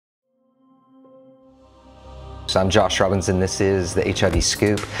I'm Josh Robbins and this is the HIV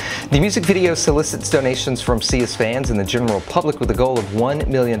Scoop. The music video solicits donations from Sia's fans and the general public with a goal of $1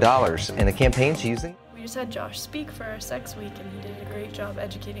 million, and the campaign's using... We just had Josh speak for our sex week and he did a great job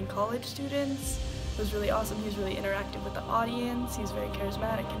educating college students. It was really awesome. He was really interactive with the audience. He's very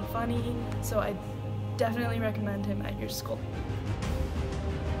charismatic and funny, so I definitely recommend him at your school.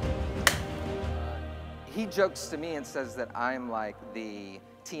 He jokes to me and says that I'm like the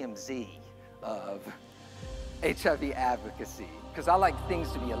TMZ of HIV advocacy, because I like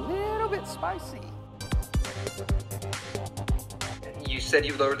things to be a little bit spicy. You said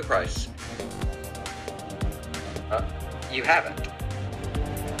you lowered the price. You haven't.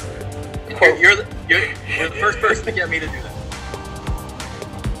 You're the first person to get me to do that.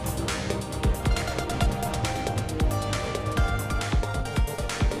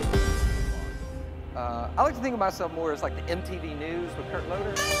 I like to think of myself more as like the MTV News with Kurt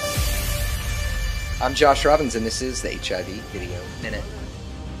Loder. I'm Josh Robbins and this is the HIV Video Minute.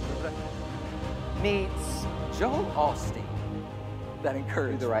 Meets Joel Osteen that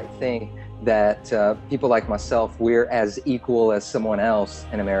encouraged the right thing, that people like myself, we're as equal as someone else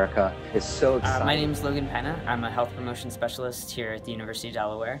in America, is so exciting. My name is Logan Penna. I'm a health promotion specialist here at the University of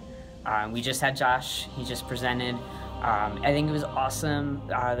Delaware. We just had Josh. He just presented. I think it was awesome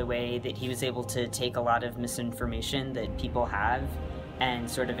the way that he was able to take a lot of misinformation that people have and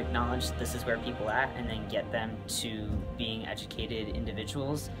sort of acknowledge that this is where people are at and then get them to being educated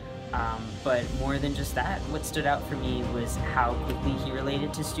individuals. But more than just that, what stood out for me was how quickly he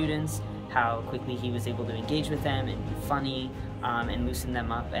related to students, how quickly he was able to engage with them and be funny and loosen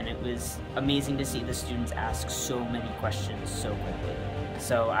them up, and it was amazing to see the students ask so many questions so quickly.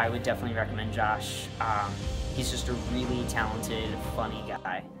 So I would definitely recommend Josh. He's just a really talented, funny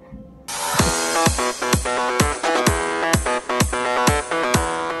guy.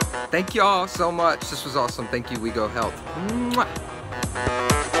 Thank y'all so much. This was awesome. Thank you, We Go Health. Mwah.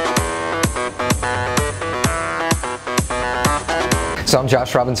 So I'm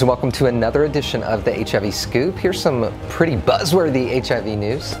Josh Robbins and welcome to another edition of the HIV Scoop. Here's some pretty buzzworthy HIV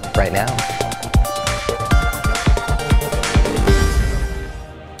news right now.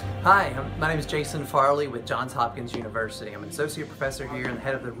 Hi, my name is Jason Farley with Johns Hopkins University. I'm an associate professor here and the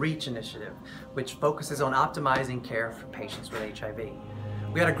head of the REACH initiative, which focuses on optimizing care for patients with HIV.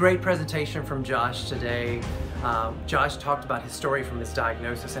 We had a great presentation from Josh today. Josh talked about his story from his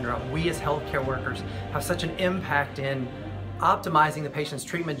diagnosis and how we as healthcare workers have such an impact in optimizing the patient's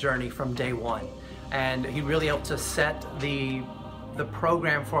treatment journey from day one. And he really helped to set the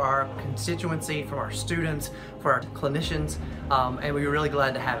program for our constituency, for our students, for our clinicians, and we were really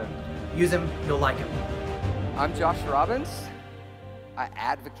glad to have him. Use him, you'll like him. I'm Josh Robbins. I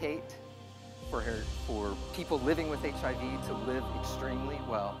advocate for people living with HIV to live extremely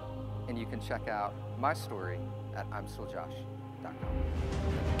well, and you can check out my story at imstilljosh.com.